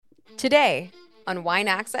Today on Wine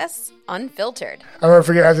Access Unfiltered. I'll never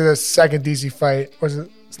forget after the second DC fight,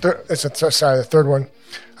 the third one.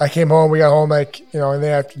 I came home, we got home in the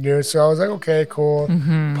afternoon. So I was like, okay, cool.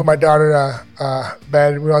 Mm-hmm. Put my daughter to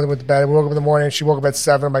bed. We all went to bed. We woke up in the morning. She woke up at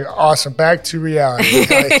 7. I'm like, awesome, back to reality.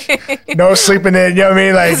 No sleeping in, you know what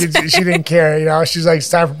I mean? She didn't care, She's like, it's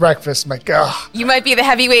time for breakfast. I'm like, oh. You might be the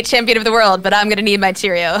heavyweight champion of the world, but I'm going to need my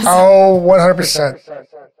Cheerios. Oh, 100%.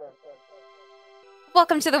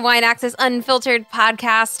 Welcome to the Wine Access Unfiltered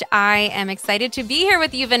podcast. I am excited to be here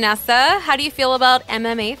with you, Vanessa. How do you feel about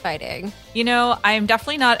MMA fighting? I am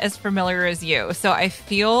definitely not as familiar as you, so I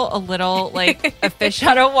feel a little like a fish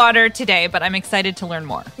out of water today, but I'm excited to learn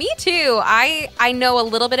more. Me too. I know a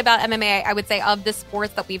little bit about MMA. I would say of the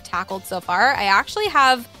sports that we've tackled so far, I actually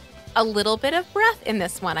have a little bit of breadth in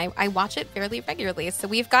this one. I watch it fairly regularly. So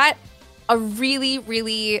we've got a really,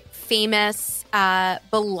 really famous,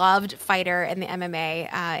 beloved fighter in the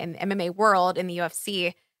MMA world, in the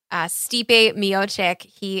UFC, Stipe Miocic.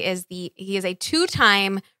 He is a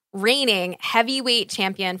two-time reigning heavyweight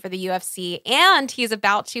champion for the UFC, and he's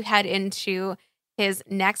about to head into his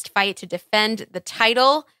next fight to defend the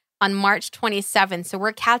title on March 27th. So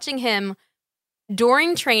we're catching him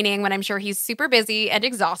during training when I'm sure he's super busy and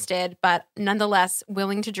exhausted, but nonetheless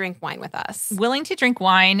willing to drink wine with us. Willing to drink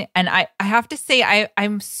wine. And I have to say,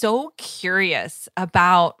 I'm so curious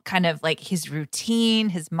about kind of like his routine,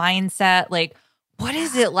 his mindset. Like, what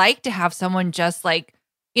is it like to have someone just like,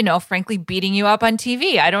 frankly, beating you up on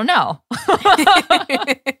TV? I don't know.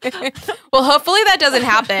 Well, hopefully that doesn't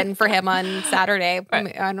happen for him on Saturday.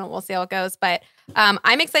 Right. I don't know. We'll see how it goes. But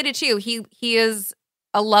I'm excited too. He is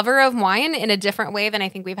a lover of wine in a different way than I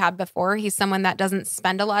think we've had before. He's someone that doesn't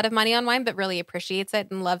spend a lot of money on wine, but really appreciates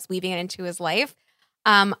it and loves weaving it into his life.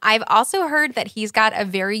 I've also heard that he's got a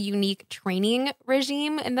very unique training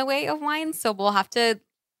regime in the way of wine, so we'll have to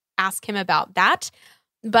ask him about that.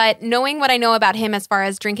 But knowing what I know about him as far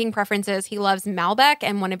as drinking preferences, he loves Malbec,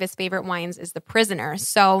 and one of his favorite wines is The Prisoner.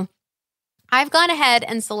 So I've gone ahead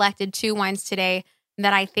and selected 2 wines today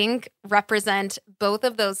that I think represent both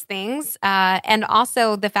of those things, and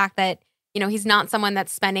also the fact that, he's not someone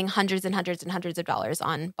that's spending hundreds and hundreds and hundreds of dollars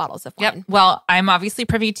on bottles of wine. Yep. Well, I'm obviously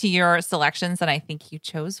privy to your selections, and I think you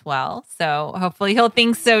chose well. So hopefully he'll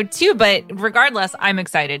think so too. But regardless, I'm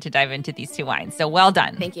excited to dive into these 2 wines. So well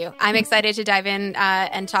done. Thank you. I'm excited to dive in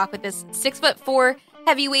and talk with this 6'4"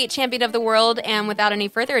 heavyweight champion of the world. And without any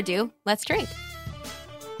further ado, let's drink.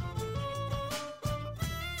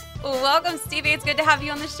 Welcome, Stevie. It's good to have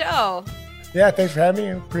you on the show. Yeah, thanks for having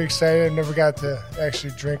me. I'm pretty excited. I never got to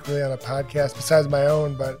actually drink really on a podcast besides my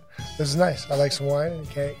own, but this is nice. I like some wine, and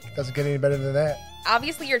it doesn't get any better than that.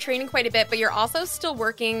 Obviously, you're training quite a bit, but you're also still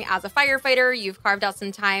working as a firefighter. You've carved out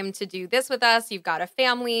some time to do this with us. You've got a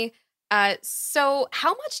family. So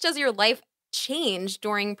how much does your life change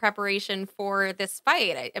during preparation for this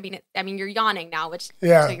fight? I mean, you're yawning now, which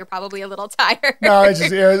so you're probably a little tired. No,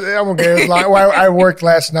 I'm okay. I worked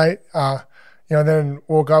last night. Then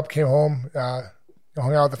woke up, came home,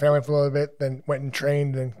 hung out with the family for a little bit, then went and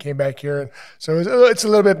trained, and came back here. And so it's a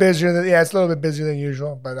little bit busier than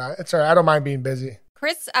usual, but it's all right. I don't mind being busy.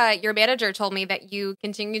 Chris, your manager, told me that you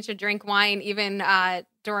continue to drink wine even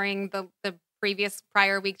during the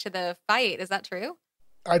prior week to the fight. Is that true?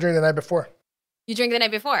 I drank the night before. You drink the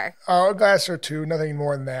night before? A glass or 2, nothing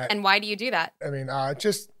more than that. And why do you do that? I mean,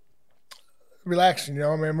 just relaxing.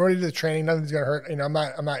 I'm ready to the training. Nothing's gonna hurt. I'm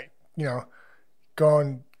not.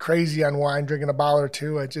 Going crazy on wine, drinking a bottle or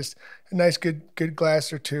 2. I just a nice good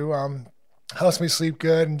glass or 2. Helps me sleep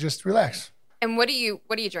good and just relax. And what are you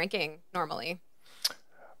drinking normally?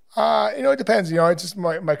 It depends. It's just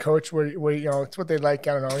my coach. Where it's what they like.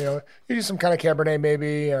 I don't know. Usually some kind of Cabernet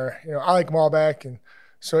maybe, or I like Malbec, and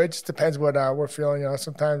so it just depends what we're feeling.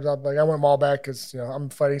 Sometimes I want Malbec because I'm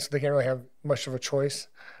fighting, so they can't really have much of a choice.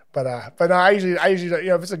 But no, I usually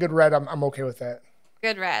if it's a good red, I'm okay with that.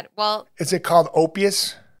 Good red. Well, is it called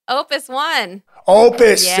Opus? Opus One.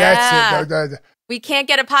 Opus. Yeah. That's it. We can't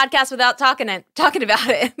get a podcast without talking about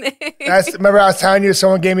it. Remember I was telling you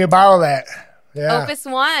someone gave me a bottle of that. Yeah. Opus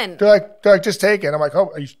One. They're like, just take it. I'm like, oh,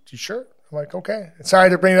 are you sure? I'm like, okay. Sorry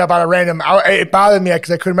to bring it up on a random. It bothered me because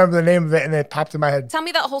I couldn't remember the name of it, and it popped in my head. Tell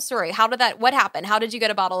me that whole story. What happened? How did you get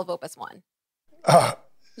a bottle of Opus One?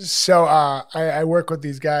 So I work with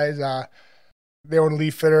these guys. They own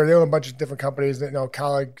Leaf Fitter. They own a bunch of different companies that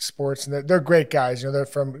college sports, and they're great guys. They're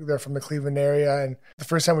from the Cleveland area. And the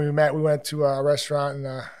first time we met, we went to a restaurant,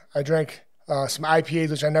 and I drank some IPAs,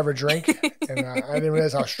 which I never drink, and I didn't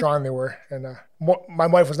realize how strong they were. And my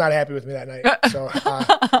wife was not happy with me that night. So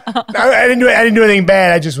I didn't do anything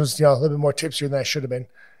bad. I just was a little bit more tipsier than I should have been.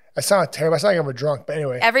 I sound terrible. I sound like I'm a drunk, but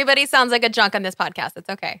anyway. Everybody sounds like a drunk on this podcast. It's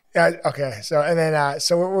okay. Yeah. Okay. So and then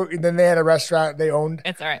then they had a restaurant they owned.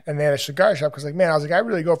 It's all right. And they had a cigar shop because man, I was like, I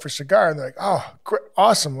really go for cigar, and they're like, oh, great,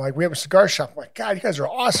 awesome! Like we have a cigar shop. I'm like, God, you guys are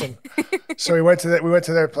awesome. So we went to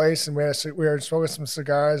their place, and we were smoking some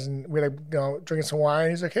cigars, and we had drinking some wine.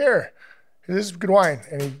 He's like, here, this is good wine,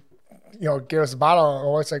 and he gave us a bottle.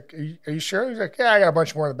 Oh, it's like, are you sure? He's like, yeah, I got a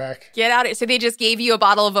bunch more in the back. Get out of it. So they just gave you a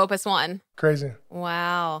bottle of Opus One. Crazy.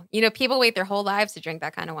 Wow. People wait their whole lives to drink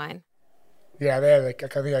that kind of wine. Yeah, they had I think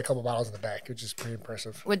a couple bottles in the back, which is pretty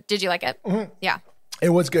impressive. Did you like it? Mm-hmm. Yeah. It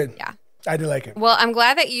was good. Yeah. I did like it. Well, I'm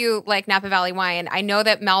glad that you like Napa Valley wine. I know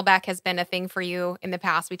that Malbec has been a thing for you in the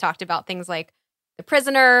past. We talked about things like The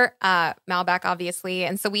Prisoner, Malbec, obviously.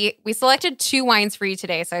 And so we selected 2 wines for you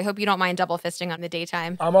today. So I hope you don't mind double fisting on the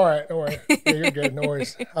daytime. I'm all right. Don't worry. Yeah, you're good. No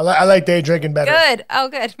worries. I like day drinking better. Good. Oh,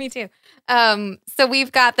 good. Me too. So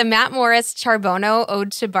we've got the Matt Morris Charbono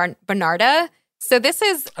Ode to Bernarda. So this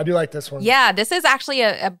is... I do like this one. Yeah, this is actually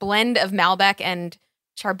a blend of Malbec and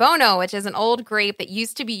Charbono, which is an old grape that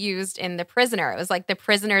used to be used in The Prisoner. It was like The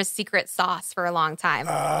Prisoner's secret sauce for a long time.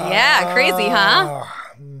 Yeah, crazy, huh?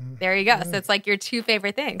 There you go. So it's like your 2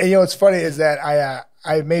 favorite things. And what's funny is that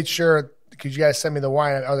I made sure, because you guys sent me the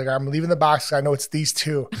wine, I was like, I'm leaving the box. I know it's these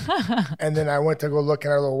 2. And then I went to go look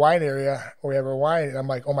in our little wine area where we have our wine, and I'm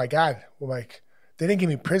like, oh my God. We're like, they didn't give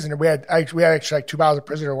me Prisoner. We had actually like 2 bottles of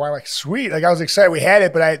Prisoner wine. I'm like, sweet. Like I was excited we had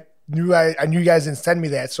it, but I knew you guys didn't send me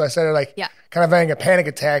that. So I started kind of having a panic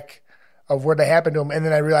attack of what had happened to them. And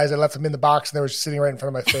then I realized I left them in the box and they were just sitting right in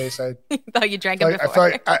front of my face. I thought you drank them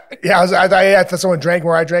before. I thought someone drank them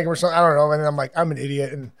or I drank them or something. I don't know. And then I'm like, I'm an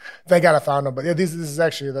idiot. And thank God I found them. But yeah, this is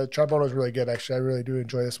actually, the Charbono is really good. Actually, I really do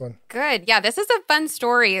enjoy this one. Good. Yeah, this is a fun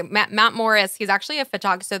story. Matt Morris, he's actually a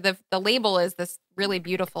photographer. So the label is this really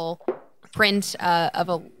beautiful print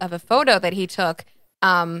of a photo that he took.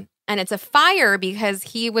 And it's a fire because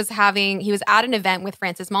he was at an event with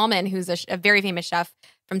Francis Mallmann, who's a very famous chef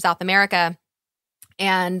from South America.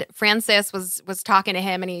 And Francis was talking to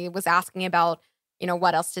him and he was asking about,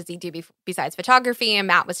 what else does he do besides photography? And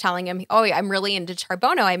Matt was telling him, oh, I'm really into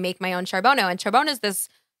Charbono. I make my own Charbono. And Charbono is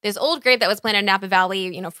this old grape that was planted in Napa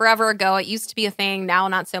Valley, forever ago. It used to be a thing. Now,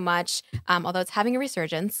 not so much, although it's having a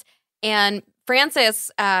resurgence. And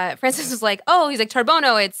Francis was like, oh, he's like,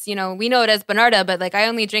 Charbono, it's, we know it as Bernarda, but like I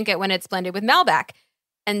only drink it when it's blended with Malbec.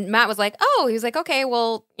 And Matt was like, oh, he was like, okay,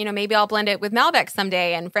 well, maybe I'll blend it with Malbec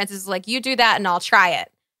someday. And Francis was like, you do that and I'll try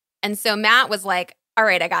it. And so Matt was like, all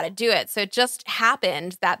right, I got to do it. So it just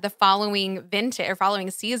happened that the following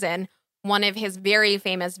season, one of his very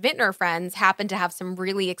famous vintner friends happened to have some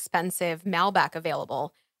really expensive Malbec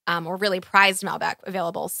available. Or really prized Malbec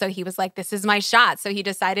available. So he was like, this is my shot. So he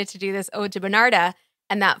decided to do this Ode to Bernarda.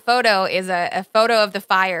 And that photo is a photo of the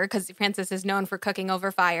fire because Francis is known for cooking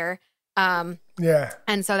over fire. Yeah.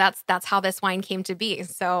 And so that's how this wine came to be.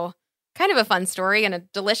 So kind of a fun story and a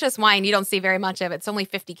delicious wine. You don't see very much of it. It's only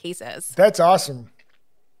 50 cases. That's awesome.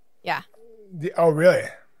 Yeah. Oh, really?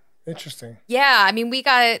 Interesting. Yeah. I mean, we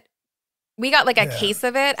got like a case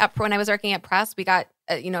of it when I was working at Press. We got,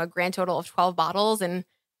 a grand total of 12 bottles. And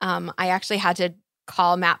I actually had to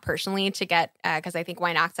call Matt personally to get, because I think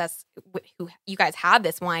Wine Access, who you guys had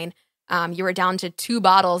this wine, you were down to 2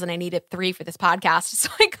 bottles and I needed 3 for this podcast. So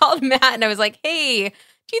I called Matt and I was like, hey,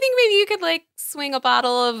 do you think maybe you could like swing a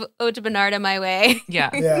bottle of Ode to Bernarda my way?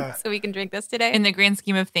 Yeah. So we can drink this today? In the grand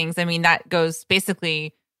scheme of things, I mean, that goes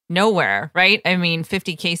basically nowhere, right? I mean,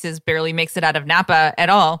 50 cases barely makes it out of Napa at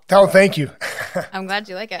all. Oh, thank you. I'm glad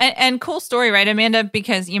you like it. And cool story, right, Amanda?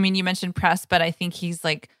 Because, you mentioned Press, but I think he's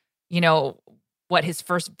like, what his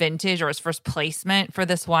first vintage or his first placement for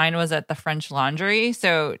this wine was at the French Laundry.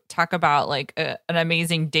 So talk about like an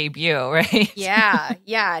amazing debut, right? Yeah.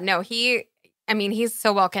 No, he's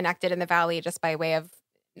so well connected in the Valley just by way of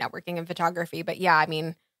networking and photography. But yeah, I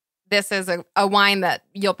mean, this is a wine that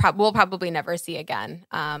we'll probably never see again.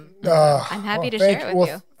 I'm happy to share it with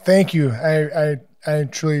you. Thank you. I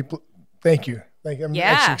truly thank you. I'm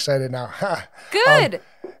actually excited now. Good.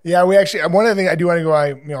 Yeah, we actually, one of the things I do want to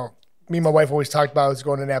go, me and my wife always talked about was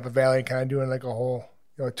going to Napa Valley and kind of doing like a whole,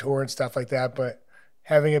 tour and stuff like that. But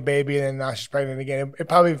having a baby and then now she's pregnant again, it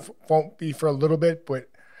probably won't be for a little bit, but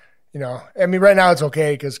I mean, right now it's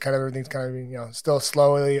okay because kind of everything's kind of, still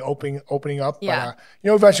slowly opening up. Yeah.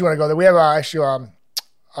 But, eventually want to go there. We have actually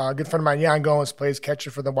a good friend of mine, Jan Goins, plays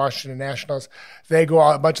catcher for the Washington Nationals. They go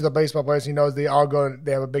out, a bunch of the baseball players he knows, they all go,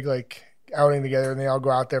 they have a big like outing together and they all go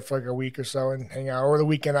out there for like a week or so and hang out, or the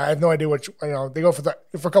weekend. I have no idea what, they go for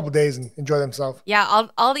a couple of days and enjoy themselves. Yeah.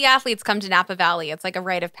 All the athletes come to Napa Valley. It's like a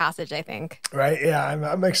rite of passage, I think. Right. Yeah.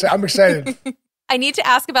 I'm excited. I need to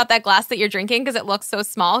ask about that glass that you're drinking because it looks so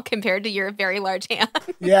small compared to your very large hand.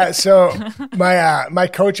 Yeah, so my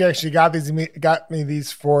coach actually got me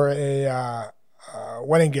these for a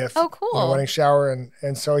wedding gift. Oh, cool. A wedding shower,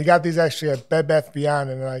 and so he got these actually at Bed Bath Beyond,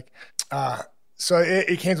 and like, so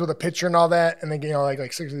it came with a picture and all that, and then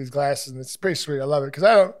like 6 of these glasses, and it's pretty sweet. I love it because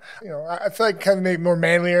I don't, I feel like kind of make it more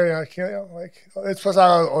manlier. Like it's plus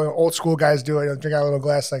how old school guys do it. Drink out a little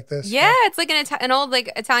glass like this. Yeah, it's like an old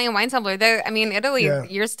like Italian wine tumbler. Italy,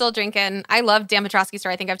 you're still drinking. I love Dan Petrosky's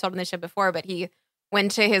story. I think I've told him this shit before, but he went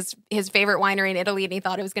to his favorite winery in Italy, and he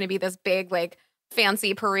thought it was going to be this big like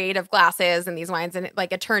fancy parade of glasses and these wines, and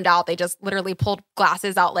it turned out they just literally pulled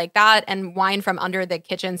glasses out like that and wine from under the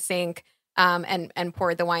kitchen sink. And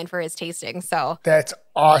poured the wine for his tasting. So that's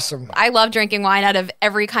awesome. I love drinking wine out of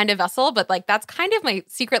every kind of vessel, but like that's kind of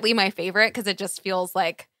secretly my favorite because it just feels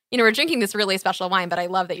like, we're drinking this really special wine, but I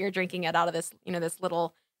love that you're drinking it out of this, this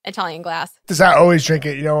little Italian glass. Because I always drink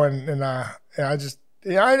it, and I just,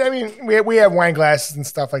 I mean, we have wine glasses and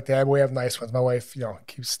stuff like that. We have nice ones. My wife,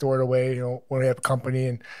 keeps stored away, when we have company,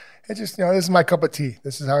 and it just, this is my cup of tea.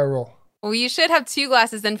 This is how I roll. Well, you should have 2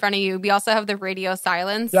 glasses in front of you. We also have the Radio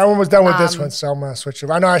Silence. Yeah, I almost done with this one, so I'm going to switch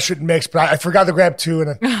over. I know I shouldn't mix, but I forgot to grab 2,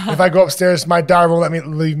 and if I go upstairs, my daughter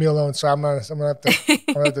won't leave me alone, so I'm going to have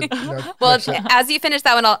to Well, as you finish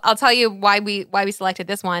that one, I'll tell you why we selected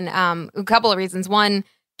this one. A couple of reasons. One,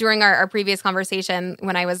 during our previous conversation,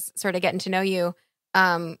 when I was sort of getting to know you,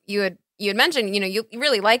 you had mentioned, you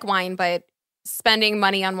really like wine, but spending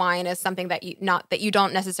money on wine is something that you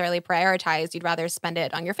don't necessarily prioritize. You'd rather spend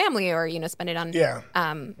it on your family or, spend it on,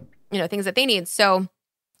 things that they need. So,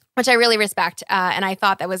 which I really respect. And I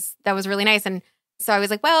thought that was really nice. And so I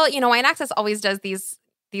was like, well, Wine Access always does these,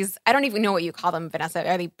 I don't even know what you call them, Vanessa.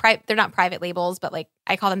 Are they they're not private labels, but like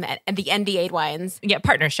I call them the NDA wines. Yeah.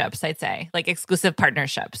 Partnerships, I'd say, like exclusive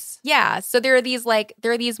partnerships. Yeah. So there are these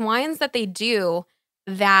wines that they do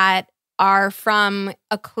that are from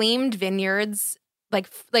acclaimed vineyards, like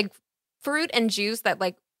fruit and juice that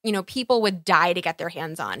people would die to get their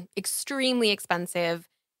hands on. Extremely expensive,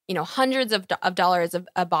 hundreds of dollars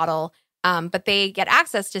a bottle. But they get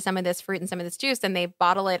access to some of this fruit and some of this juice, and they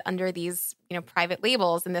bottle it under these private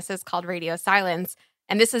labels. And this is called Radio Silence,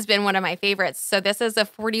 and this has been one of my favorites. So this is a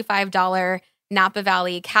 $45 Napa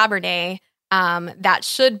Valley Cabernet. That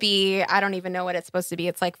should be, I don't even know what it's supposed to be.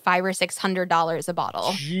 It's like $500 or $600 a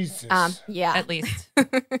bottle. Jesus. Yeah. At least.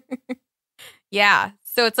 Yeah.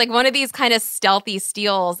 So it's like one of these kind of stealthy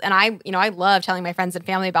steals. And I love telling my friends and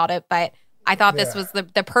family about it, but I thought this was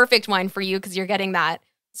the perfect wine for you because you're getting that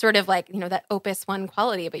sort of like, that Opus One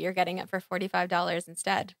quality, but you're getting it for $45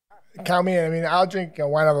 instead. Count me in. I mean, I'll drink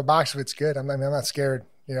wine out of a box if it's good. I'm not scared.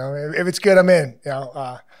 If it's good, I'm in.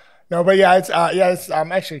 No, but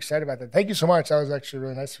I'm actually excited about that. Thank you so much. That was actually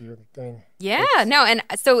really nice of you. And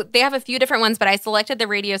so they have a few different ones, but I selected the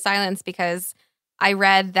Radio Silence because I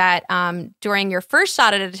read that during your first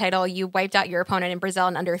shot at a title, you wiped out your opponent in Brazil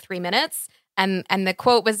in under 3 minutes. And the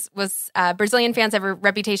quote was Brazilian fans have a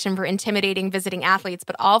reputation for intimidating visiting athletes,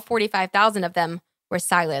 but all 45,000 of them were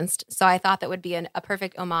silenced. So I thought that would be a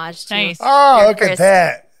perfect homage to nice. Oh, look at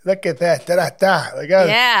that. Look at that. Da-da-da.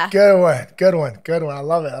 Yeah. Good one. I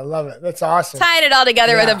love it. That's awesome. Tying it all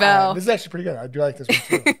together with a bow. This is actually pretty good. I do like this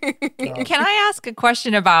one too. Can I ask a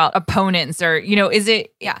question about opponents or,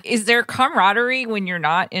 is there camaraderie when you're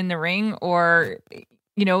not in the ring or,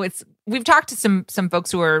 we've talked to some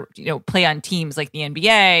folks who are, play on teams like the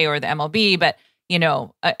NBA or the MLB, but,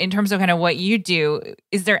 in terms of kind of what you do,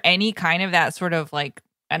 is there any kind of that sort of like,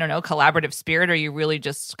 I don't know, collaborative spirit or are you really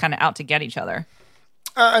just kind of out to get each other?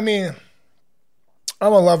 I mean,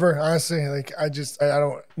 I'm a lover, honestly. Like, I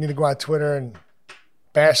don't need to go on Twitter and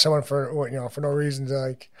bash someone for no reason to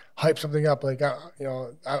like hype something up. Like,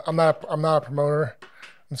 I'm not a promoter.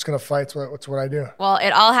 I'm just gonna fight. It's what I do. Well, it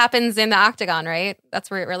all happens in the octagon, right?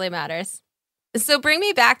 That's where it really matters. So, bring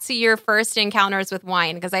me back to your first encounters with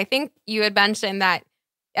wine, because I think you had mentioned that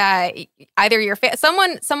either your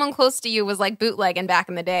someone close to you was like bootlegging back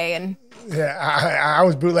in the day, and I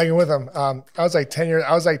was bootlegging with them. I was like 10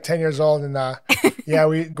 years old, and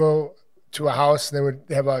we'd go to a house and they would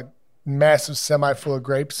have a massive semi full of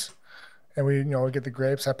grapes, and we get the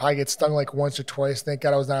grapes. I probably get stung like once or twice. Thank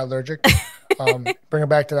God I was not allergic. Bring them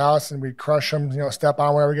back to the house and we'd crush them. Step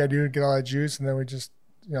on whatever we got to do to get all that juice, and then we just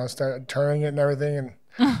start turning it and everything.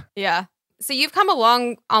 And yeah. So you've come a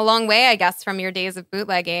long way, I guess, from your days of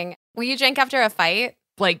bootlegging. Will you drink after a fight?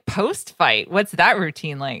 Like post-fight, what's that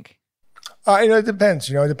routine like? It depends.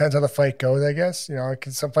 It depends how the fight goes, I guess.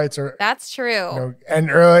 Because some fights are that's true. End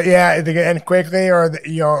early, they can end quickly, or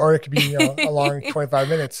it could be a long 25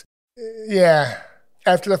 minutes. Yeah,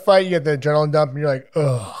 after the fight, you get the adrenaline dump and you're like,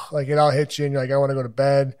 ugh, like it all hits you and you're like, I want to go to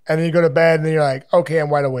bed. And then you go to bed and then you're like, okay, I'm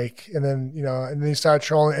wide awake. And then, and then you start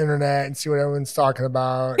trolling the internet and see what everyone's talking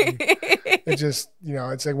about. It's just,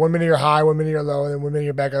 it's like 1 minute you're high, 1 minute you're low, and then 1 minute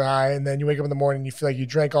you're back at high. And then you wake up in the morning and you feel like you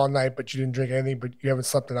drank all night, but you didn't drink anything, but you haven't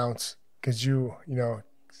slept an ounce because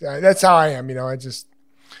that's how I am. It's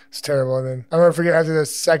terrible. And then I'll never forget after the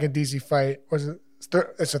second DC fight,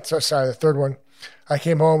 the third one. I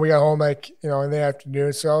came home. We got home in the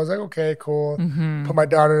afternoon. So I was like, okay, cool. Mm-hmm. Put my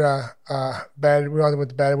daughter to bed. We all went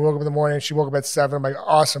to bed. We woke up in the morning. She woke up at 7. I'm like,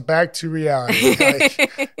 awesome. Back to reality.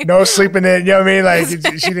 No sleeping in. You know what I mean? Like she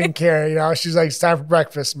didn't care. She's like, it's time for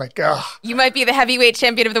breakfast. I'm like, oh. You might be the heavyweight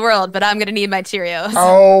champion of the world, but I'm going to need my Cheerios.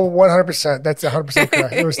 Oh, 100%. That's 100%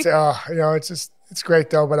 correct. It was, it's great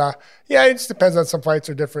though. But it just depends on some fights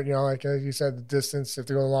are different. Like you said, the distance, if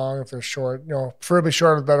they go long, if they're short, preferably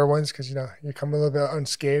short are the better ones because, you come a little bit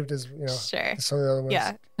unscathed as, sure. as some of the other ones.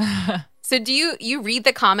 Yeah. So do you read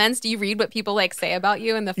the comments? Do you read what people say about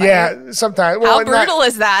you in the fight? Yeah, sometimes. How brutal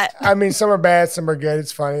is that? I mean, some are bad, some are good.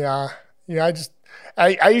 It's funny. I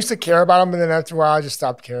used to care about them, and then after a while, I just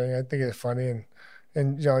stopped caring. I think it's funny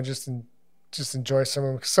and just enjoy some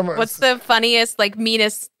of them. What's the funniest,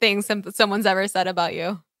 meanest thing someone's ever said about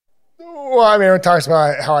you? Well, I mean, everyone talks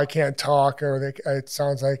about how I can't talk, or it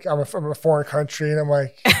sounds like I'm from a foreign country, and I'm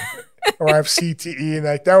like, or I have CTE, and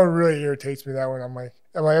that one really irritates me. That one, I'm like,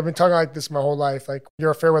 I've been talking like this my whole life. Like,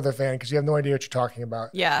 you're a Fairweather fan because you have no idea what you're talking about.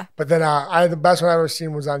 Yeah. But then the best one I've ever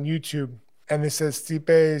seen was on YouTube, and it says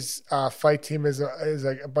Stipe's fight team is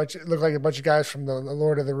like look like a bunch of guys from the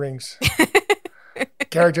Lord of the Rings.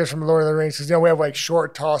 Characters from Lord of the Rings, because we have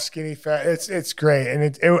short, tall, skinny, fat. It's great,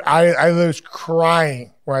 and I was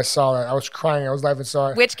crying when I saw that. I was crying. I was laughing so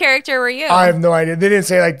hard. Which character were you? I have no idea. They didn't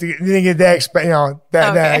say they didn't get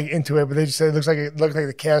that into it, but they just said it looked like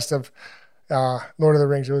the cast of Lord of the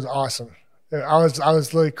Rings. It was awesome. I was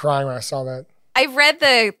literally crying when I saw that. I read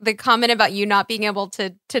the comment about you not being able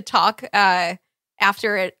to talk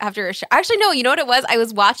after a show. Actually, no. You know what it was? I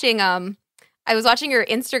was watching your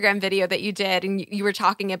Instagram video that you did, and you were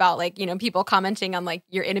talking about people commenting on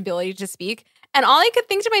your inability to speak. And all I could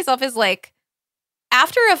think to myself is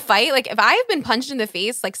after a fight, if I have been punched in the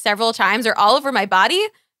face several times or all over my body,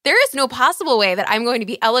 there is no possible way that I'm going to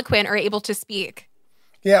be eloquent or able to speak.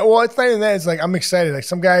 Yeah, well, it's not even that. It's I'm excited.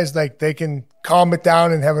 Some guys they can calm it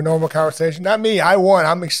down and have a normal conversation. Not me. I won.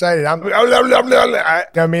 I'm excited. I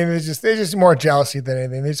mean, it's just more jealousy than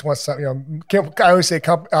anything. They just want something. I always say,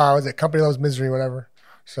 company loves misery, whatever.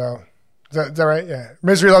 So is that right? Yeah,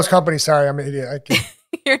 misery loves company. Sorry, I'm an idiot.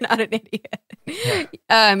 You're not an idiot.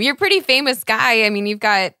 Yeah. You're a pretty famous guy. I mean, you've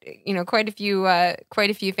got quite a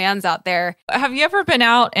few fans out there. Have you ever been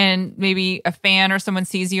out and maybe a fan or someone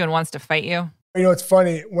sees you and wants to fight you? It's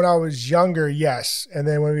funny. When I was younger, yes. And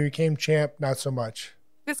then when we became champ, not so much.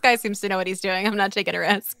 This guy seems to know what he's doing. I'm not taking a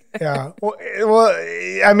risk. Yeah. Well,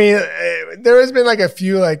 I mean, there has been a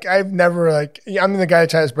few, I've never, I'm the guy that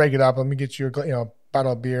tries to break it up. Let me get you a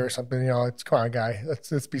bottle of beer or something. It's, come on, guy.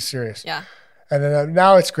 Let's be serious. Yeah. And then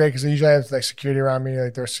now it's great because I usually have security around me,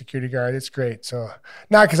 their security guard. It's great. So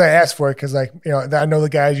not because I asked for it, because I know the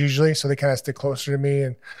guys usually, so they kind of stick closer to me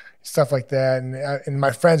and stuff like that. And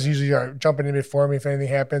my friends usually are jumping in before me if anything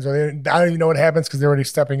happens, or I don't even know what happens because they're already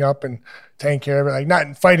stepping up and taking care of it.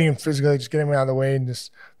 Not fighting him physically, just getting him out of the way and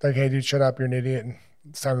just hey, dude, shut up, you're an idiot, and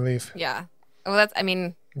it's time to leave. Yeah. Well, that's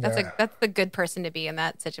the good person to be in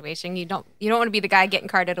that situation. You don't want to be the guy getting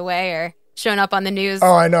carted away or showing up on the news.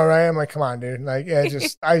 Oh, I know, right? I'm like, come on, dude.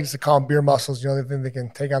 I used to call them beer muscles. They think they can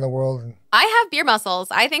take on the world. And I have beer muscles.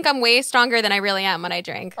 I think I'm way stronger than I really am when I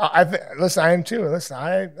drink. Listen, I am too. Listen,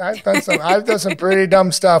 I've done some pretty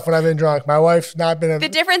dumb stuff when I've been drunk. My wife's not been. The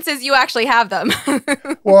difference is you actually have them.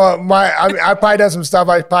 Well, I probably done some stuff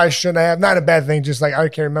I probably shouldn't have. Not a bad thing, just I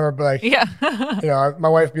can't remember, but yeah. My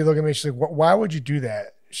wife would be looking at me. She's like, "Why would you do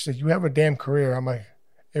that?" She said, "You have a damn career." I'm like,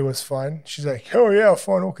 "It was fun." She's like, "Oh yeah,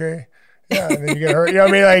 fun, okay." Yeah, and then you get hurt. You know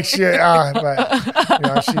what I mean?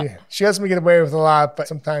 But she lets me get away with a lot, but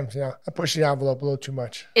sometimes, I push the envelope a little too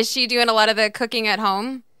much. Is she doing a lot of the cooking at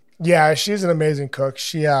home? Yeah, she's an amazing cook.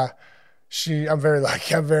 I'm very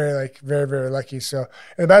lucky. I'm very very, very lucky. So,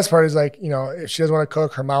 and the best part is if she doesn't want to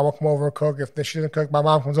cook, her mom will come over and cook. If she doesn't cook, my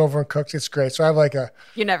mom comes over and cooks. It's great. So I have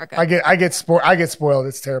You never cook. I get spoiled.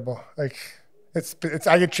 It's terrible. It's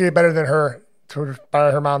I get treated better than her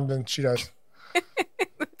by her mom than she does.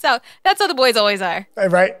 That's how the boys always are.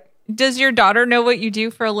 Right? Does your daughter know what you do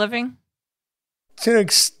for a living? To an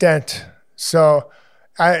extent. So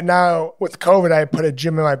Now with COVID, I put a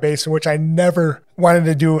gym in my basement, which I never wanted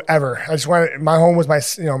to do ever. I just wanted, my home was my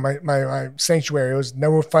sanctuary. It was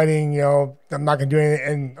never fighting, I'm not going to do anything.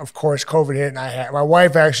 And of course, COVID hit, and my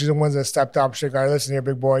wife actually the ones that stepped up. She's like, all right, listen here,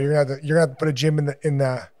 big boy, you're gonna have to put a gym in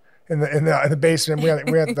the basement. We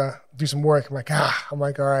have to do some work. I'm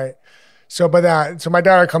like, all right. So my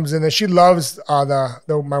daughter comes in and she loves our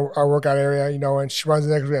workout area, and she runs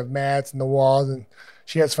in there because we have mats and the walls, and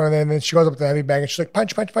she has fun there. And then she goes up to the heavy bag and she's like,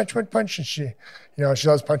 punch, punch, punch, punch, punch. And she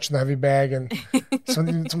loves punching the heavy bag. And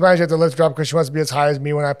sometimes you have to lift her up because she wants to be as high as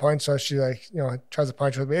me when I punch. So she tries to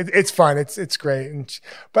punch with me. It's fun. It's great.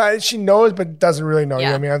 But she knows, but doesn't really know.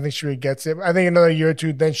 Yeah. I don't think she really gets it. I think another year or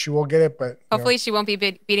two, then she will get it. But hopefully she won't be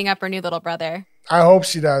beating up her new little brother. I hope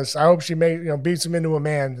she does. I hope she beats him into a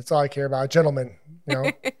man. That's all I care about. A gentleman,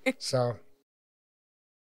 so.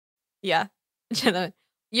 Yeah. Gentleman.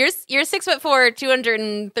 You're 6'4",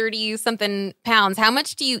 230 something pounds. How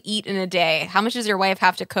much do you eat in a day? How much does your wife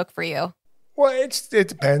have to cook for you? Well, it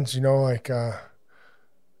depends, the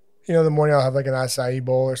morning I'll have like an acai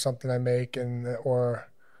bowl or something I make, or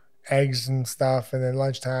eggs and stuff, and then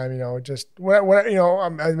lunchtime, just what I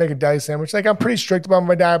make a deli sandwich. Like I'm pretty strict about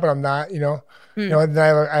my diet, but I'm not, And then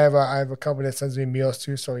I have a company that sends me meals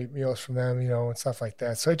too, so I eat meals from them, and stuff like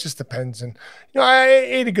that. So it just depends, and I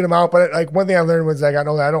ate a good amount, but like one thing I learned was I don't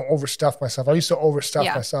overstuff myself. I used to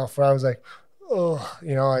overstuff myself, where I was like, oh,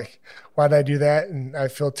 like why did I do that? And I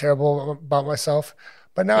feel terrible about myself.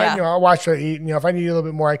 But now I watch what I eat, and if I need a little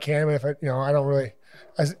bit more, I can. But if I don't really.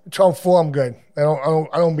 Until I'm full, I'm good. I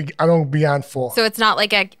don't beyond full. So it's not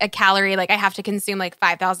like a calorie, like I have to consume like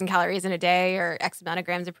 5,000 calories in a day or X amount of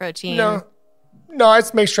grams of protein. No, I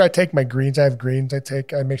just make sure I take my greens. I have greens. I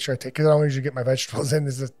make sure I take, because I don't usually get my vegetables in.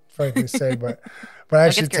 This is a funny thing to say, but I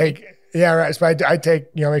actually take. Yeah, right. So I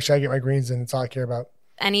take, make sure I get my greens in. That's all I care about.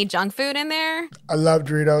 Any junk food in there? I love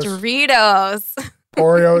Doritos.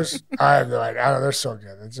 Oreos, I have no idea. I don't know. They're so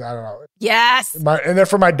good. I don't know. Yes. And they're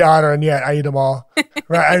for my daughter, and yet I eat them all.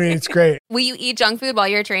 Right? It's great. Will you eat junk food while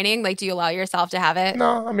you're training? Like, do you allow yourself to have it?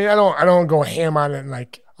 No, I don't go ham on it, and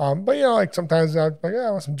but sometimes I'm like,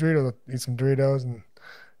 I want some Doritos. I'll eat some Doritos, and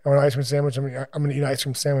I want an ice cream sandwich. I'm gonna eat an ice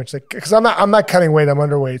cream sandwich, because I'm not cutting weight. I'm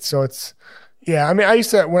underweight, so it's. Yeah, I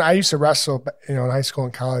used to wrestle, in high school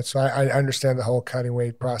and college, so I understand the whole cutting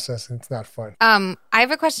weight process, and it's not fun. I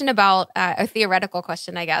have a question about a theoretical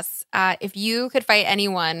question, I guess. If you could fight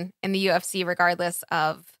anyone in the UFC, regardless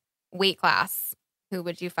of weight class, who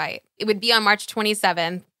would you fight? It would be on March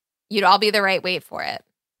 27th. You'd all be the right weight for it.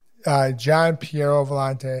 John Piero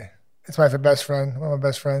Volante. It's my best friend, one of my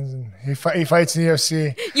best friends, and he fights in the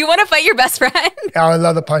UFC. You want to fight your best friend? I would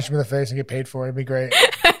love to punch him in the face and get paid for it. It'd be great.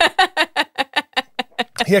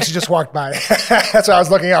 He actually just walked by. That's what I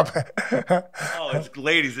was looking up. Oh, it's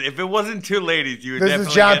ladies. If it wasn't two ladies, you would this definitely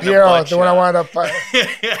is John get Piero, the one I wanted to fight.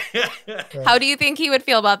 How do you think he would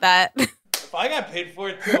feel about that? If I got paid for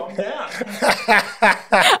it too, I'm down.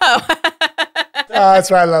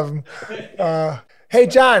 That's why I love him. Hey,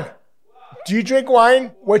 John, do you drink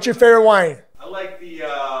wine? What's your favorite wine? I like the...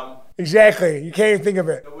 Exactly. You can't even think of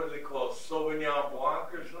it. What is it called? Sauvignon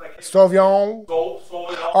Blanc or something? Sauvignon?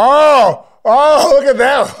 Sauvignon. Oh, look at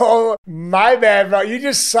that. Oh, my bad, bro. Did you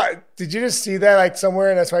just see that somewhere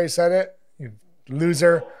and that's why you said it? You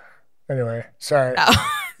loser. Anyway, sorry.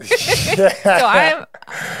 Oh. So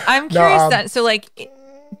I'm curious then. So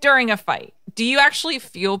during a fight, do you actually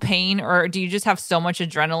feel pain, or do you just have so much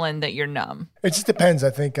adrenaline that you're numb? It just depends, I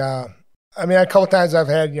think. A couple times I've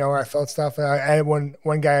had, where I felt stuff. I had one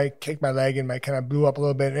guy kicked my leg and I kind of blew up a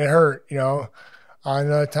little bit and it hurt,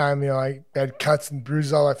 Another time, I had cuts and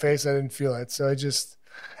bruises all my face. I didn't feel it. So I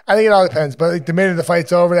think it all depends. But the minute the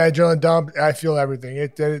fight's over, that adrenaline dump, I feel everything.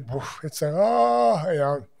 It's like,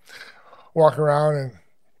 walk around and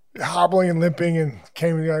hobbling and limping and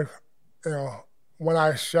came, one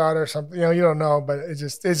eye shot or something. You don't know, but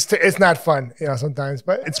it's not fun, sometimes.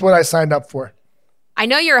 But it's what I signed up for. I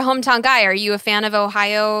know you're a hometown guy. Are you a fan of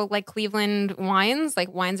Ohio, Cleveland wines,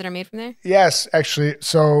 wines that are made from there? Yes, actually.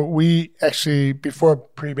 So we actually, before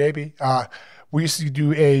pre-baby, we used to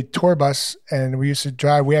do a tour bus, and we used to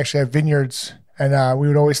drive. We actually have vineyards, and we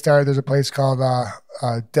would always start. There's a place called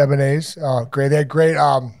Debonnaise. Great. They had great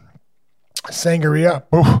sangria.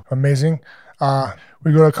 Ooh, amazing.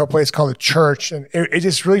 We go to a couple places called the Church, and it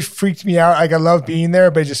just really freaked me out. I love being there,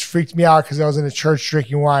 but it just freaked me out because I was in a church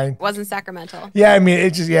drinking wine. It wasn't Sacramento. Yeah,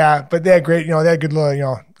 but they had great, they had good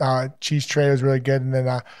little, cheese tray was really good. And then we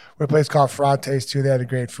had a place called Ferrante's too. They had a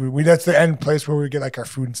great food. That's the end place where we get our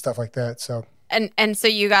food and stuff like that. So. And so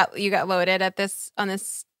you got loaded on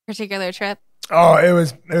this particular trip? Oh, it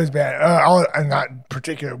was bad. Not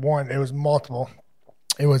particular one. It was multiple.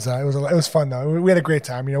 It was fun though. We had a great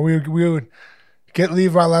time. You know, we would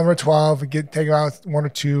leave around 11 or 12, take about 1 or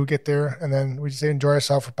 2, get there, and then we just enjoy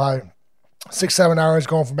ourselves for probably 6-7 hours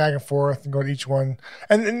going from back and forth and go to each one.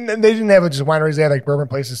 And they didn't have just wineries; they had like bourbon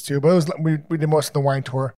places too. But we did most of the wine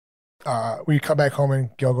tour. We come back home and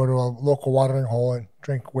go to a local watering hole and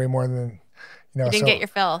drink way more than You didn't get your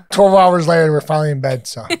fill. 12 hours later, we're finally in bed.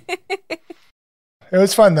 So it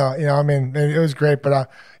was fun though. You know, I mean, it was great. But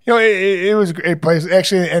you know, it was a great place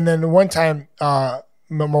actually. And then one time, my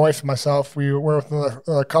wife and myself, we were with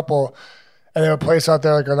another couple, and they have a place out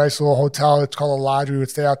there, like a nice little hotel. It's called a lodge. We would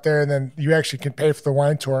stay out there, and then you actually can pay for the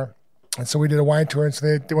wine tour. And so we did a wine tour, and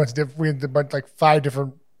so they went to we had like 5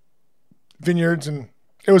 different vineyards, and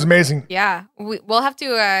it was amazing. Yeah, we'll have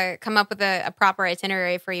to come up with a proper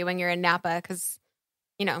itinerary for you when you're in Napa, because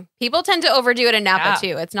you know people tend to overdo it in Napa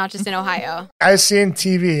too. It's not just in Ohio. I've seen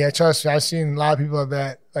TV. Trust me, I've seen a lot of people have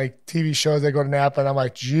that like TV shows that go to Napa, and I'm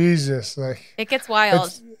like, Jesus, like it gets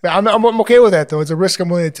wild. I'm okay with that though. It's a risk I'm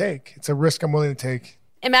willing to take.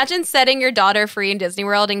 Imagine setting your daughter free in Disney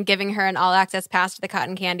World and giving her an all-access pass to the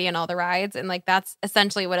cotton candy and all the rides, and like that's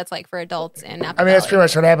essentially what it's like for adults in Napa Valley. That's pretty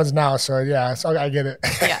much what happens now. So yeah, I get it.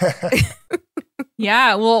 Yeah.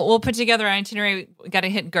 Yeah, we'll put together an itinerary. We got to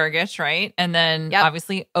hit Gurgish, right? And then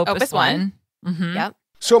obviously Opus One. Mm-hmm. Yep.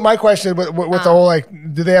 So my question with the whole like,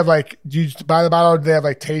 do you buy the bottle? Or do they have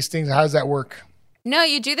like tastings? How does that work? No,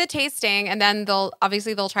 you do the tasting, and then they'll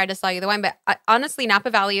try to sell you the wine. But honestly,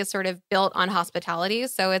 Napa Valley is sort of built on hospitality,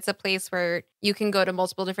 so it's a place where you can go to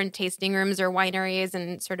multiple different tasting rooms or wineries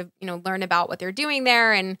and sort of learn about what they're doing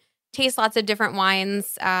there and taste lots of different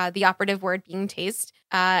wines. The operative word being taste,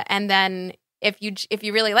 and then if you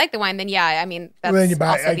really like the wine, then I mean that's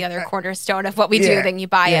also the other cornerstone of what we do. Then you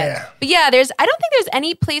buy it. But I don't think there's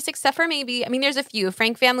any place except for maybe there's a few.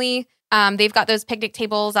 Frank Family. They've got those picnic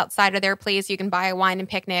tables outside of their place. You can buy a wine and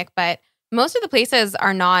picnic, but most of the places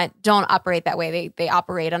don't operate that way. They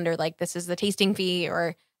operate under like this is the tasting fee,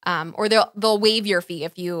 or they'll waive your fee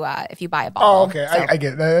if you buy a bottle. Oh, okay, so, I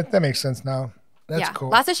get that. That makes sense now. That's cool.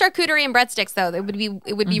 Lots of charcuterie and breadsticks though. It would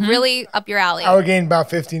be really up your alley. I would gain about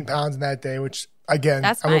 15 pounds in that day, which again,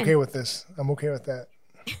 that's I'm fine. okay with this. I'm okay with that.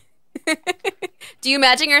 Do you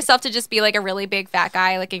imagine yourself to just be like a really big fat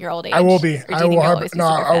guy, like in your old age? I will be. I will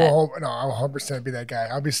 100% be that guy.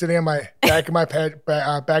 I'll be sitting on my back of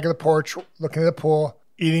the porch, looking at the pool,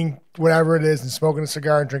 eating whatever it is, and smoking a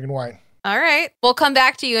cigar and drinking wine. All right. We'll come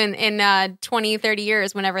back to you in 20, 30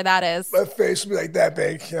 years, whenever that is. My face will be like that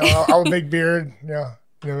big. I'll have a big beard. Yeah.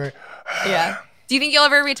 Do you think you'll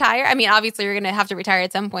ever retire? I mean, obviously you're going to have to retire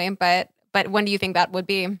at some point, but when do you think that would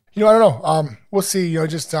be? I don't know. We'll see.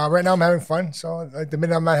 Just right now I'm having fun. So the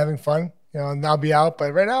minute I'm not having fun, I'll be out.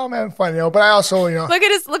 But right now I'm having fun. But I also, look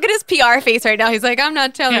at his PR face right now. He's like, I'm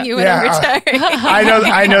not telling you when I'm retiring.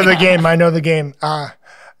 I know the game. I know the game. I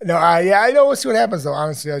know. We'll see what happens though.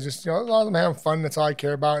 Honestly, I just, as long as I'm having fun, that's all I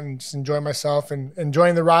care about, and just enjoy myself and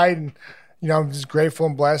enjoying the ride. And I'm just grateful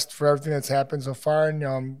and blessed for everything that's happened so far.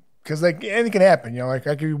 And because like anything can happen, like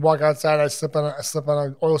I could walk outside, I slip on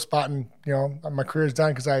an oil spot, and my career's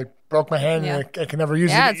done because I broke my hand and I can never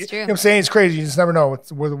use it. Yeah, it's true. You know what I'm saying? It's crazy. You just never know what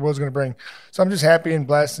the world's going to bring. So I'm just happy and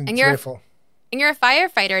blessed and grateful. And you're a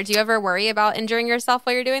firefighter. Do you ever worry about injuring yourself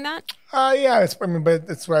while you're doing that? Yeah. But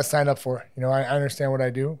it's what I signed up for. I understand what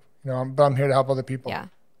I do. But I'm here to help other people.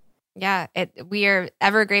 Yeah. We are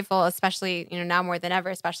ever grateful, especially now more than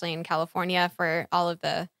ever, especially in California, for all of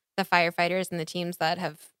the firefighters and the teams that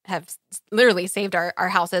have literally saved our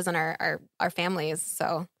houses and our families.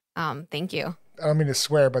 So thank you. I don't mean to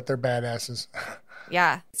swear, but they're badasses.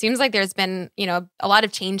 Yeah. Seems like there's been, a lot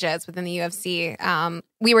of changes within the UFC.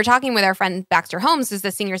 We were talking with our friend Baxter Holmes, who's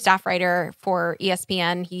the senior staff writer for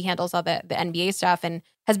ESPN. He handles all the NBA stuff and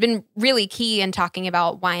has been really key in talking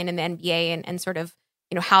about wine and the NBA and sort of,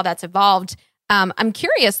 how that's evolved. I'm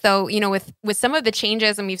curious though, with some of the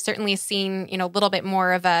changes, and we've certainly seen, a little bit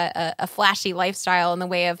more of a flashy lifestyle in the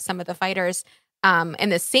way of some of the fighters.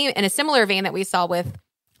 In a similar vein that we saw with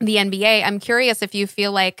the NBA, I'm curious if you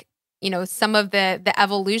feel like, some of the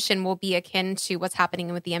evolution will be akin to what's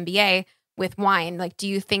happening with the NBA with wine. Like, do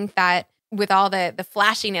you think that with all the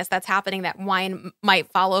flashiness that's happening, that wine might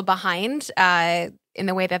follow behind in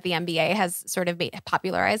the way that the NBA has sort of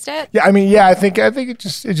popularized it? Yeah, I think it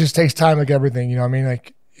just takes time, like everything. I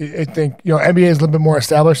think NBA is a little bit more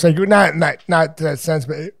established. Like not to that sense,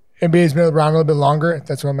 but NBA has been around a little bit longer.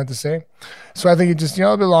 That's what I meant to say. So I think it just a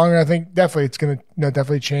little bit longer. I think definitely it's going to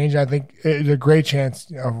definitely change. I think it's a great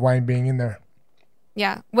chance of wine being in there.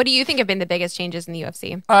 Yeah. What do you think have been the biggest changes in the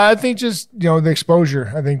UFC? I think just, the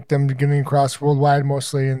exposure. I think them getting across worldwide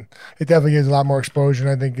mostly, and it definitely gives a lot more exposure,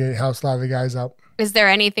 and I think it helps a lot of the guys out. Is there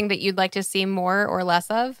anything that you'd like to see more or less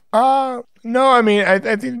of? No, I mean, I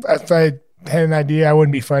think if I had an idea, I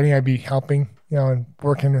wouldn't be fighting. I'd be helping, and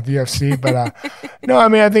working with the UFC. But no, I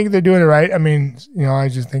mean, I think they're doing it right. I mean, I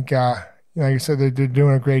just think, like you said, they're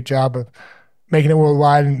doing a great job of making it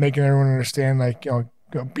worldwide and making everyone understand, like,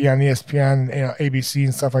 be on ESPN, ABC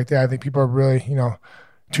and stuff like that. I think people are really,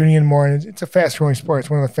 tuning in more. And it's a fast-growing sport. It's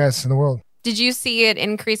one of the fastest in the world. Did you see it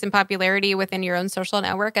increase in popularity within your own social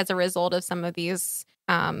network as a result of some of these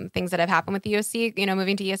things that have happened with the UFC,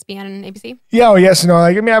 moving to ESPN and ABC? Yeah, yes,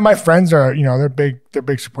 like, I mean, my friends are, they're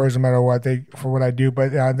big supporters no matter what for what I do, but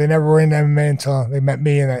they never were into MMA until they met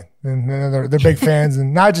me, and they're big fans,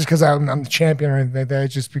 and not just because I'm the champion or anything like that,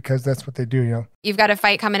 it's just because that's what they do, You've got a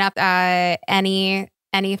fight coming up.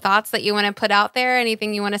 Any thoughts that you want to put out there?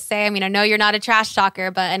 Anything you want to say? I mean, I know you're not a trash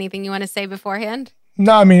talker, but anything you want to say beforehand?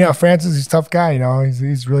 No, I mean, Francis, he's a tough guy,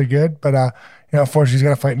 he's really good, but unfortunately, he's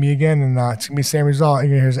going to fight me again, and it's going to be the same result. You're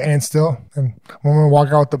going to hear his and still, and I'm going to walk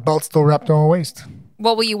out with the belt still wrapped on my waist.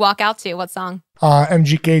 What will you walk out to? What song?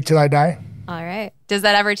 MGK, Till I Die. All right. Does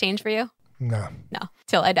that ever change for you? No.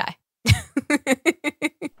 Till I die.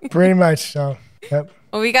 Pretty much, so, yep.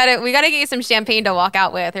 Well, we gotta get you some champagne to walk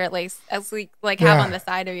out with, or at least have on the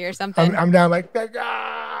side of you or something. I'm down like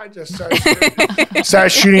just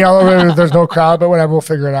start shooting all over. There's no crowd, but whatever, we'll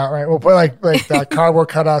figure it out, right? We'll put like the cardboard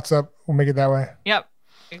cutouts up. We'll make it that way. Yep.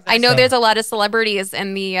 Exactly. I know there's a lot of celebrities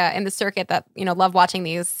in the circuit that love watching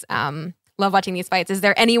these fights. Is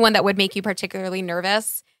there anyone that would make you particularly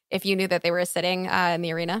nervous if you knew that they were sitting in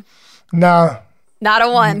the arena? No. Not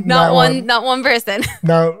one person.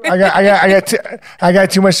 No, I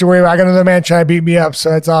got too much to worry about. I got another man trying to beat me up,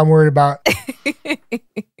 so that's all I'm worried about.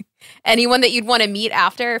 Anyone that you'd want to meet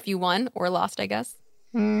after if you won or lost, I guess?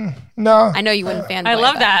 No. I know you wouldn't fanboy. I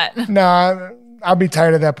love that. No, I'll be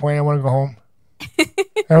tired at that point. I want to go home.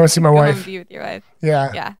 I want to see my wife. Home, be with your wife.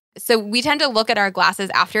 Yeah. So we tend to look at our glasses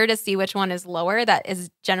after to see which one is lower. That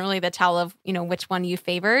is generally the tell of, which one you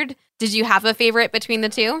favored. Did you have a favorite between the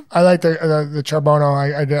two? I like the Charbono.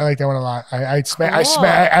 I like that one a lot.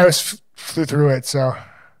 I flew through it. So,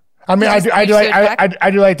 I mean, I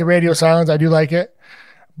do like the Radio Silence. I do like it,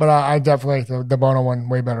 but I definitely like the Bono one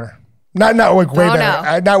way better. Not like way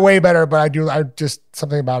better. Not way better, but I just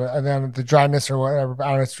something about it. And then the dryness or whatever. I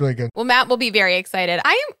don't know, it's really good. Well, Matt will be very excited.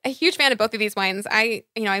 I am a huge fan of both of these wines. I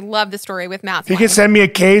love the story with Matt's If you can send me a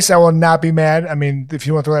case, I will not be mad. I mean, if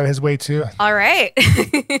you want to throw that his way too. All right.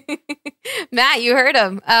 Matt, you heard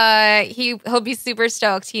him. He'll be super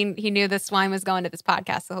stoked. He knew this wine was going to this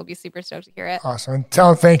podcast, so he'll be super stoked to hear it. Awesome. And tell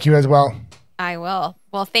him thank you as well. I will.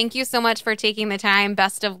 Well, thank you so much for taking the time.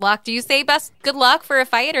 Best of luck. Do you say good luck for a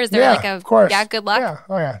fight, or is there of course. Yeah, good luck? Yeah.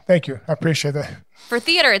 Oh, yeah. Thank you. I appreciate that. For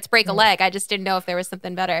theater, it's break a leg. I just didn't know if there was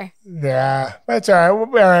something better. Yeah, that's all right. We'll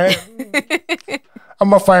be all right.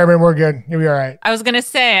 I'm a fireman. We're good. You'll be all right. I was gonna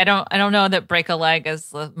say I don't know that break a leg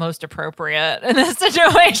is the most appropriate in this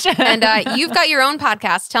situation. And you've got your own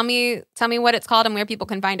podcast. Tell me what it's called and where people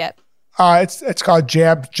can find it. It's called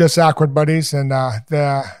Jab, Just Awkward Buddies, and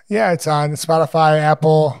it's on Spotify,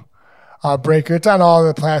 Apple, Breaker. It's on all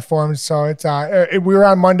the platforms. So it's we were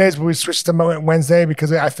on Mondays, but we switched to Wednesday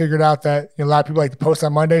because I figured out that a lot of people like to post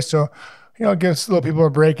on Mondays. So it gives little people a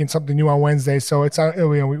break and something new on Wednesday. So it's on.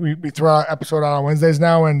 We throw an episode out on Wednesdays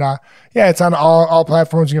now, and it's on all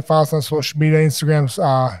platforms. You can follow us on social media,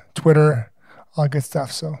 Instagram, Twitter, all good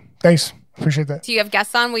stuff. So thanks, appreciate that. Do you have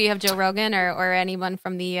guests on? Will you have Joe Rogan or anyone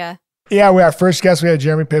from the? Yeah, our first guest, we had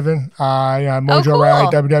Jeremy Piven, Mojo Riley,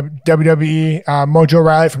 WWE, Mojo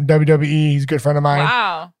Riley from WWE. He's a good friend of mine.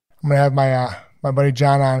 Wow. I'm going to have my buddy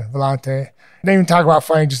John on, Volante. Didn't even talk about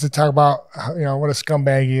fighting, just to talk about, what a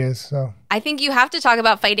scumbag he is. So I think you have to talk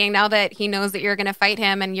about fighting now that he knows that you're going to fight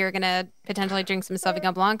him and you're going to potentially drink some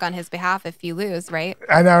Sauvignon Blanc on his behalf if you lose, right?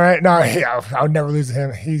 I know, right? No, I would never lose to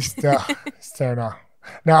him. He's still,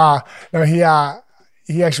 no,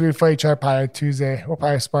 he actually would fight each other probably on Tuesday. We'll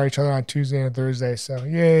probably spar each other on Tuesday and Thursday. So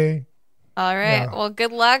yay! All right. Yeah. Well,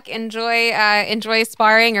 good luck. Enjoy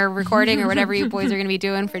sparring or recording or whatever you boys are going to be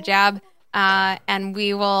doing for Jab. And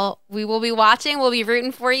we will be watching. We'll be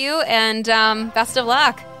rooting for you. And best of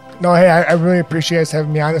luck. No, hey, I really appreciate you guys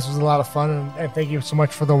having me on. This was a lot of fun, and thank you so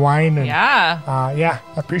much for the wine. And, I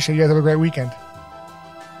appreciate you guys. Have a great weekend.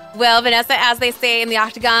 Well, Vanessa, as they say in the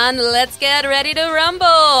Octagon, let's get ready to rumble.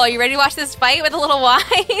 Are you ready to watch this fight with a little wine?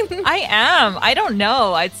 I am. I don't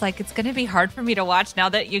know. It's going to be hard for me to watch now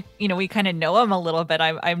that we kind of know him a little bit.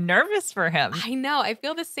 I'm nervous for him. I know. I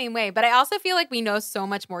feel the same way, but I also feel like we know so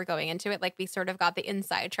much more going into it. Like we sort of got the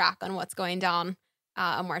inside track on what's going down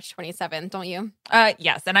on March 27th, don't you?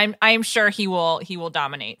 Yes, and I'm sure he will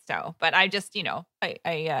dominate. So, but I just, I'm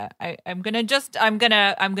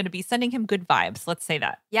gonna be sending him good vibes. Let's say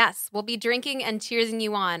that. Yes, we'll be drinking and cheersing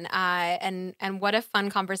you on. And what a fun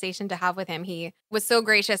conversation to have with him. He was so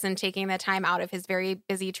gracious in taking the time out of his very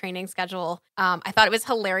busy training schedule. I thought it was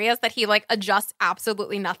hilarious that he adjusts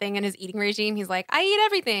absolutely nothing in his eating regime. He's like, I eat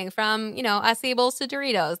everything from acai bowls to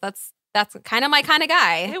Doritos. That's kind of my kind of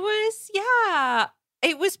guy.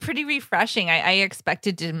 It was pretty refreshing. I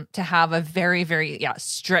expected to have a very, very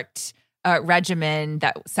strict regimen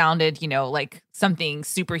that sounded, like something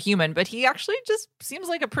superhuman, but he actually just seems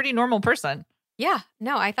like a pretty normal person. Yeah,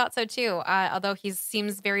 no, I thought so too. Although he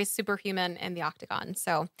seems very superhuman in the octagon.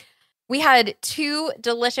 So we had 2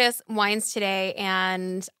 delicious wines today,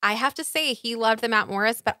 and I have to say he loved the Matt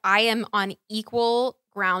Morris, but I am on equal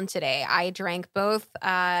ground today. I drank both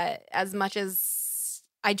as much as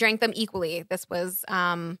I drank them equally. This was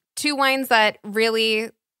 2 wines that really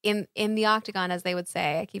in the octagon, as they would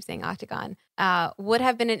say, I keep saying octagon, would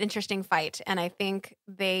have been an interesting fight. And I think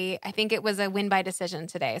it was a win by decision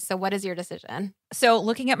today. So what is your decision? So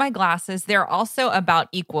looking at my glasses, they're also about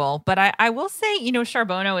equal, but I will say,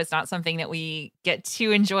 Charbonneau is not something that we get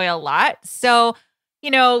to enjoy a lot. So,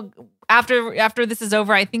 after this is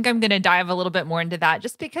over, I think I'm going to dive a little bit more into that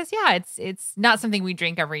just because, it's not something we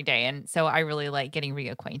drink every day. And so I really like getting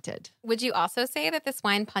reacquainted. Would you also say that this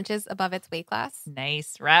wine punches above its weight class?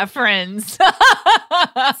 Nice reference.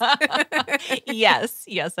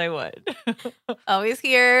 Yes, I would. Always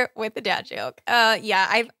here with the dad joke.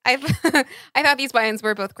 I've I thought these wines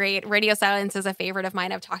were both great. Radio Silence is a favorite of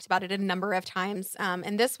mine. I've talked about it a number of times.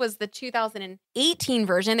 And this was the 2018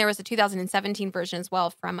 version. There was a 2017 version as well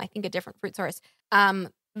from, I think, a different fruit source.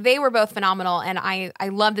 They were both phenomenal, and I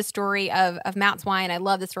love the story of Matt's wine. I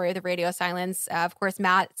love the story of the Radio Silence. Of course,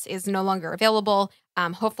 Matt's is no longer available.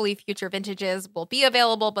 Hopefully, future vintages will be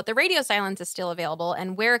available, but the Radio Silence is still available.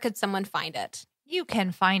 And where could someone find it? You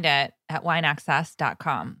can find it at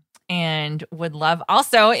wineaccess.com. And would love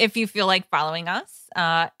also, if you feel like following us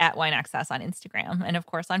at Wine Access on Instagram, and of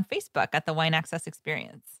course on Facebook at the Wine Access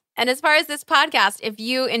Experience. And as far as this podcast, if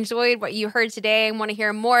you enjoyed what you heard today and want to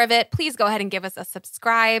hear more of it, please go ahead and give us a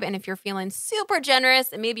subscribe. And if you're feeling super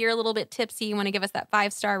generous and maybe you're a little bit tipsy, you want to give us that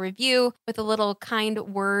 5-star review with a little kind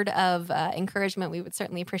word of encouragement, we would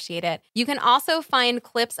certainly appreciate it. You can also find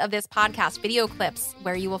clips of this podcast, video clips,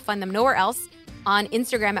 where you will find them nowhere else, on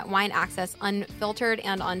Instagram at Wine Access Unfiltered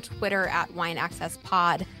and on Twitter at Wine Access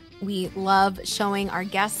Pod. We love showing our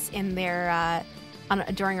guests in their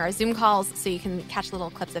during our Zoom calls, so you can catch little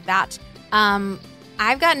clips of that.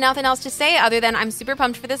 I've got nothing else to say other than I'm super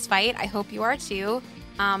pumped for this fight. I hope you are too.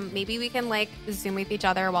 Maybe we can Zoom with each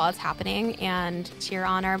other while it's happening and cheer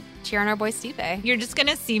on our boy Stipe. You're just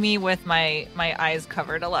gonna see me with my eyes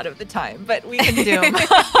covered a lot of the time, but we can Zoom.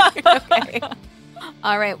 Okay.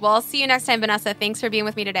 All right. Well, I'll see you next time, Vanessa. Thanks for being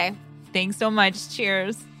with me today. Thanks so much.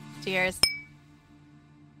 Cheers. Cheers.